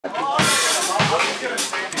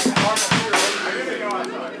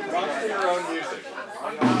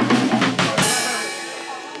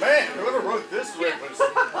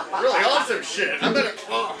shit. I better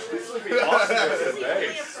talk.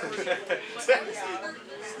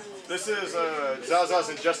 This is Zaza's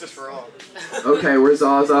Injustice for All. Okay, we're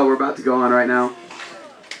Zaza. We're about to go on right now.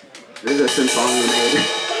 This is a synth song we made.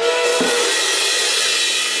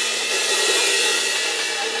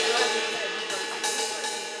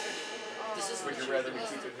 Would you rather be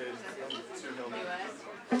teaching his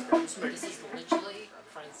This is literally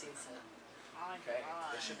Francine's set. Okay.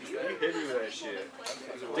 That should be good. You hit me with that shit.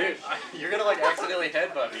 Dude, you're gonna like accidentally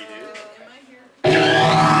headbutt me, dude.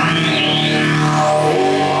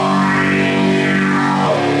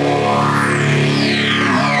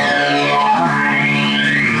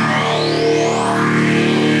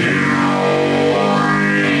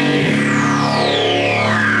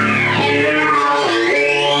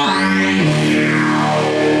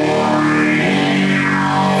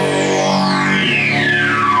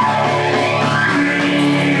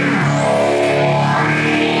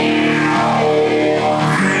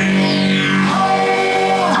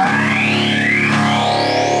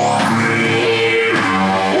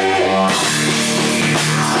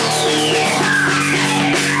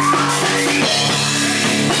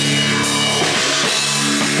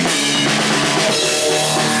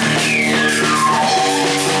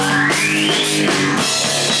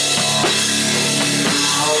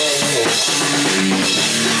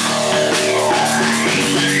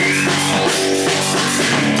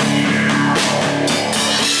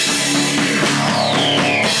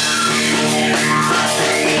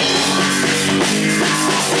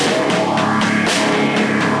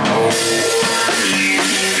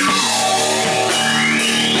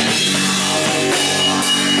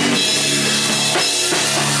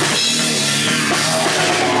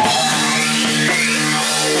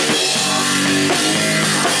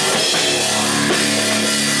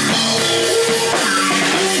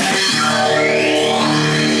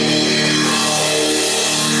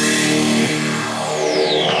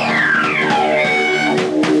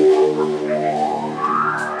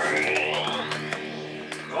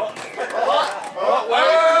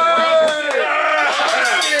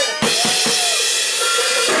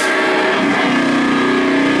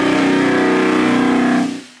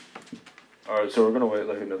 Alright, so we're gonna wait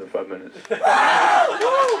like another 5 minutes. Speed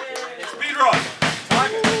run!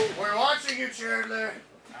 Time it! We're watching you, Chandler!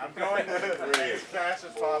 I'm going as fast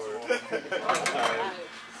as possible.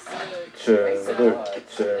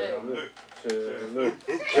 Chandler.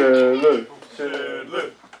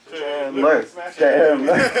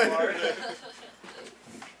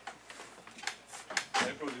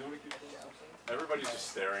 Everybody's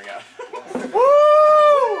just staring at. Woo!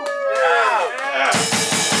 Yeah!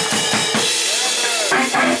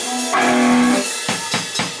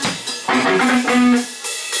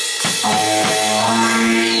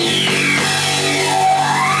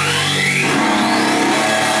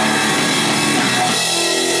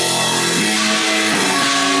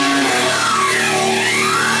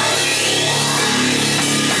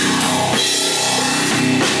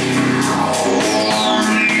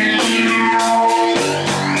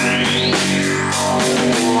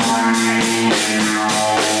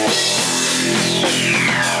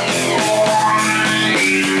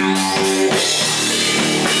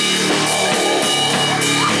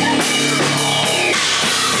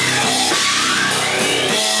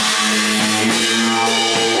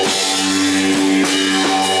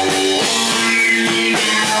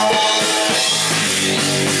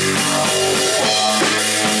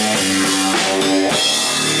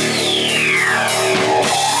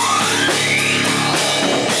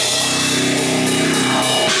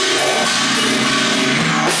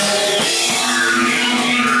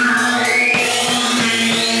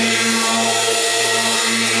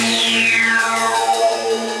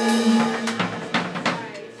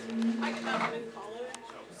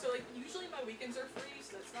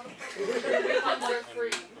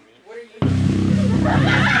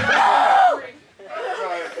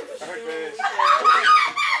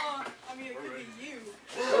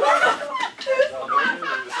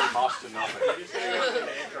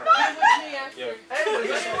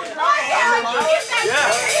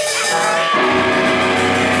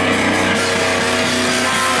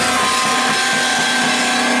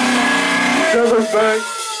 Bye.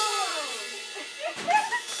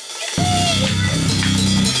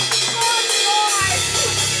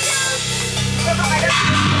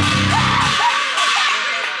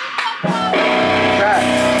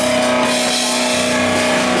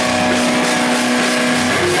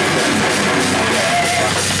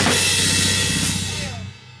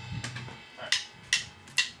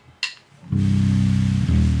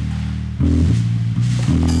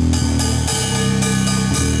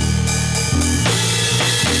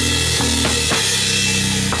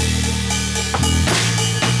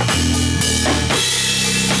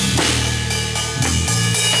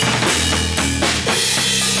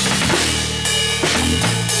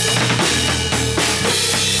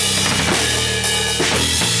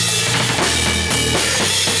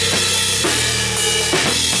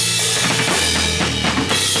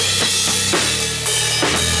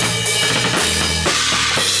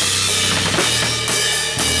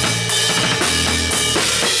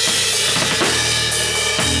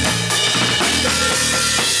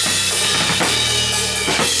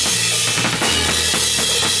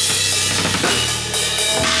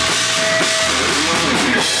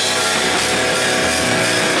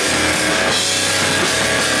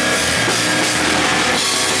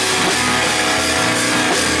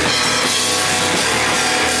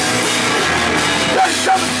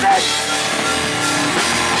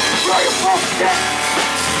 it!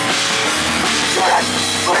 Do it!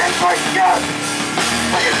 Put it for you!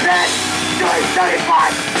 Put it in! Do it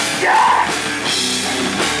 75! Yeah!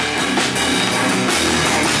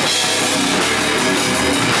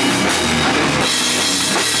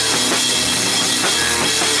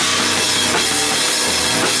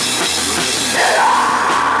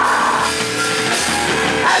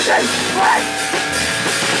 As in split!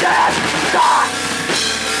 Get stop!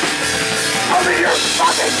 Open your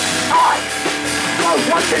fucking eyes! Go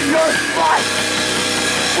what's in your life?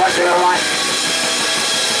 What's in your life?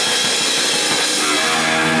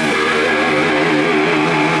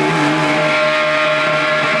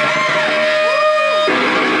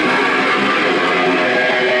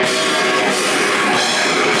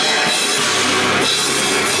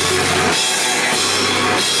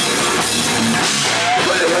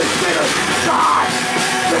 God!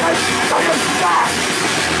 To my fucking God!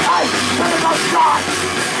 I turn him out God!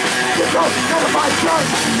 You don't turn him out God!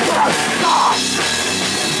 Turn out God!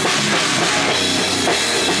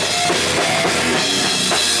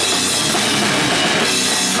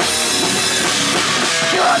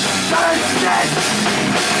 You're not dead!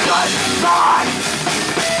 Good God!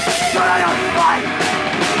 Turn out your fight!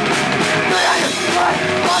 Turn out your blood!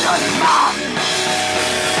 Turn out your mouth!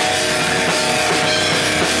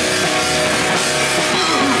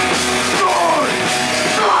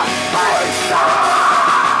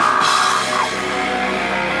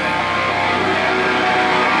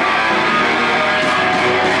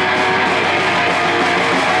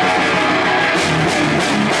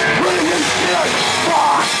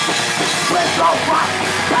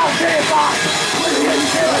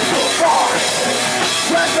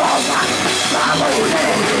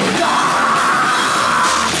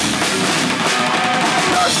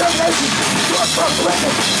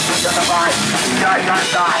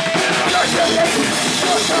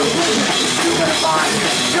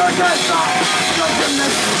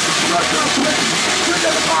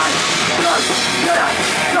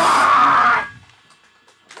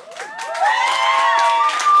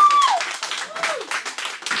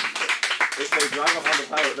 If they drive up on the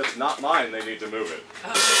pilot that's not mine, they need to move it.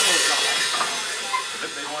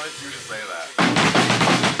 If they wanted you to say that.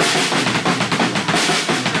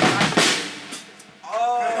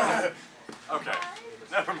 Oh! Okay.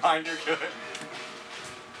 Never mind, you're good.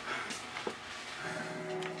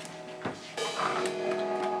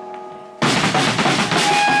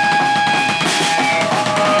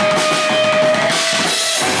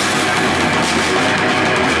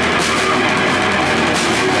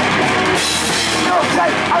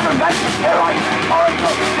 I'm a man, heroin,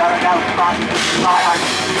 oracle, never know, fun, lion,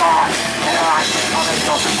 God, heroin,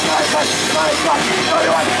 oracle, miracle, miracle,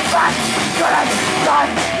 everyone, back, good at, done,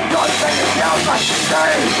 don't bring it down, but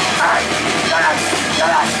 38, good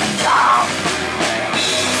at, down.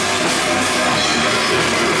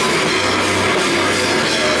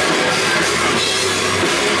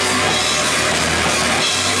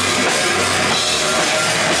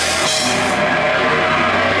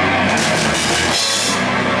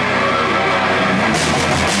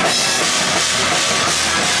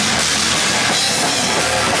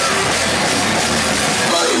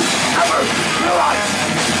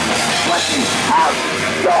 What you have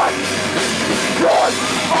done, your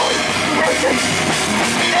own nation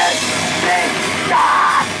is being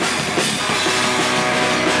done.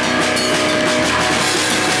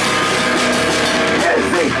 Is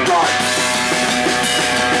he done?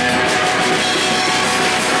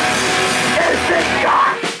 Is he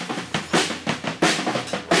done?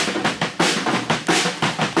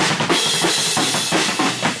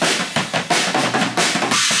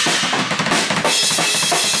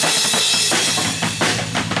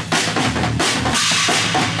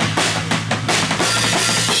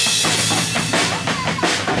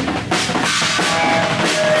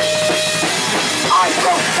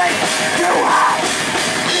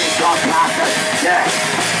 Yes,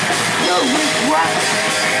 you regret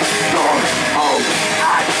your home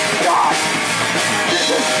and God. This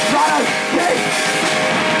is not a case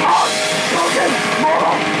of broken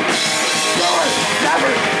moral. There was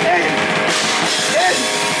never in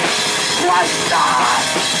Christ.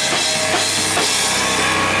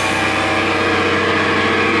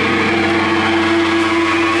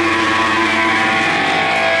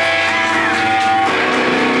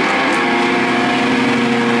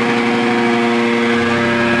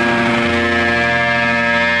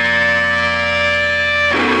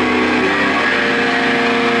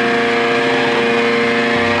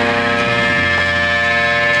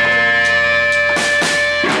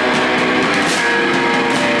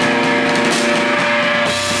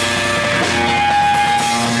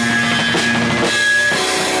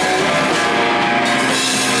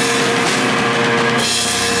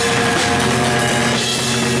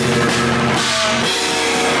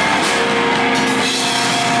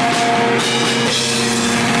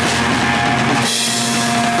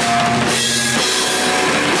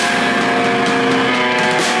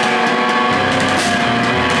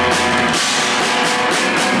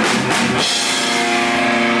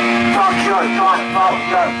 I'll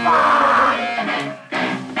survive.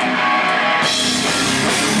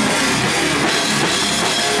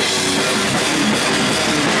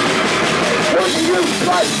 Losing you,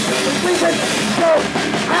 blood, bleeding, smoke,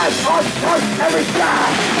 as on touch every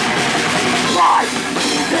time. Life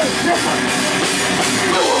is different.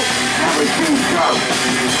 You will never see through.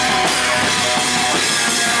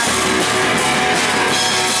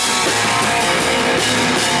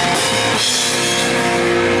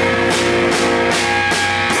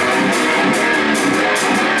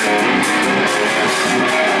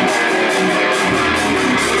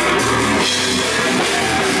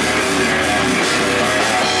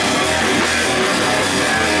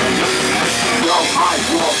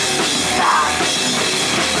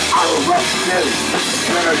 I will rush you,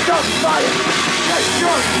 never just fire, just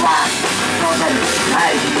your flash, golden,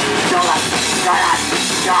 hey, God, God,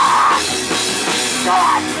 God,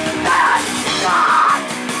 God, God, God.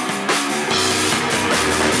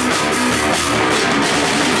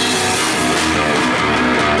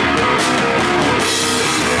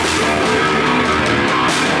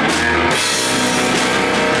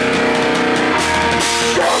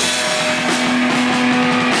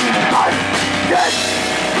 I'm dead.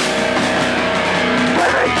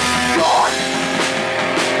 Living God.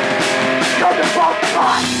 Come to fuck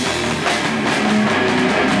God.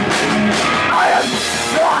 I am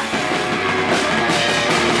not.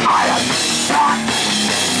 I am not.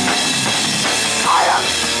 I am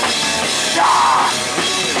not.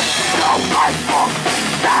 No, I fuck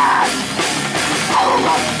that. I will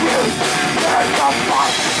refuse. There's no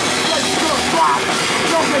fight. Let's do that.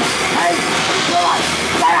 Children hate. God.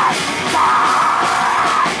 That.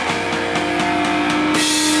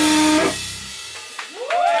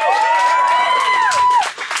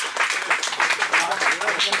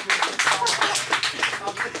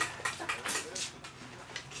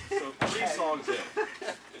 So 3 songs in.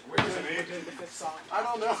 Where's it me? The fifth song. I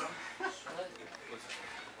don't know.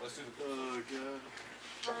 Let's do the Oh, God.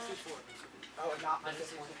 Oh, not the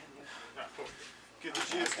fifth one. Get the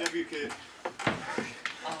GSW kid.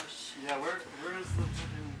 Oh, shit. Yeah, where's the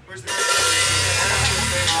fucking... Where's the...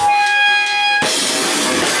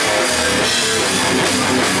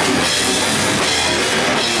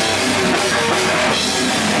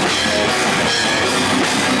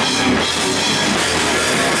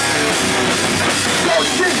 Don't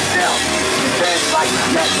sit still. Stand like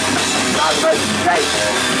shit. Not a mistake.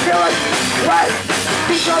 Kill it. Right.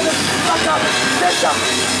 These are the fuck up system.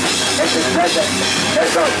 It's a prison.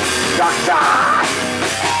 It's a structure.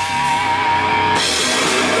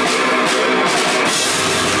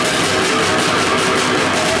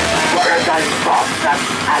 Workers and folks that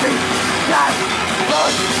having that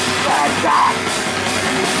look and that.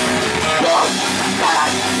 Look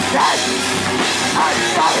and that. I'm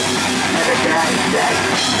sorry. Never did anything.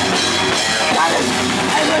 That is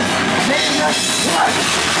endless. Making us work.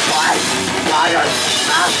 Why? Liar.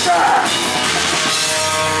 Master.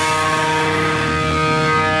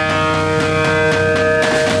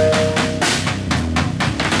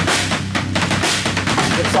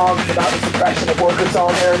 The song is about the suppression of worker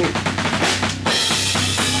solidarity.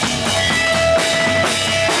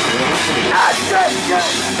 Attention!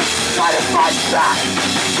 Try to fight back.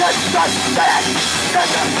 Just such bad.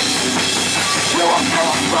 You will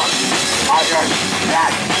come from under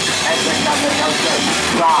that and become the notion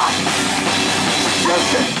wrong. You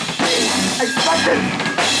should be expected.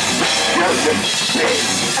 You should be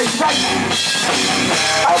expected.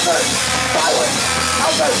 Others violent.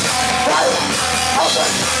 Others violent.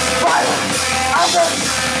 Others violent. Others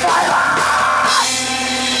violent.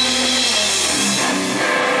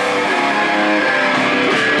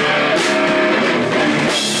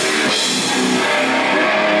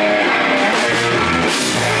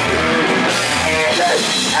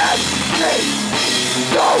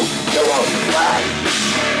 Go your own way.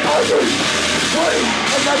 Others wait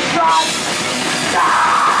in the sun. No.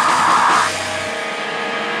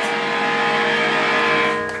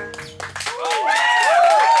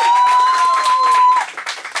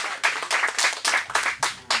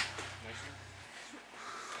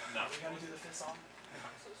 We gotta do the fifth song.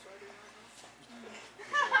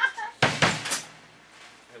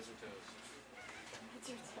 Heads or toes?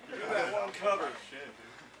 Do that one cover. Shit, dude.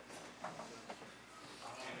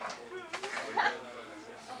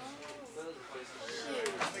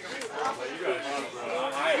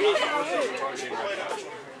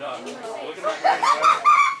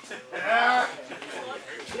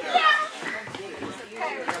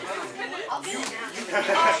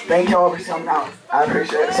 Thank y'all for coming out. I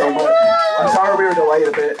appreciate it so much. I'm sorry we were delayed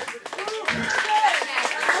a bit.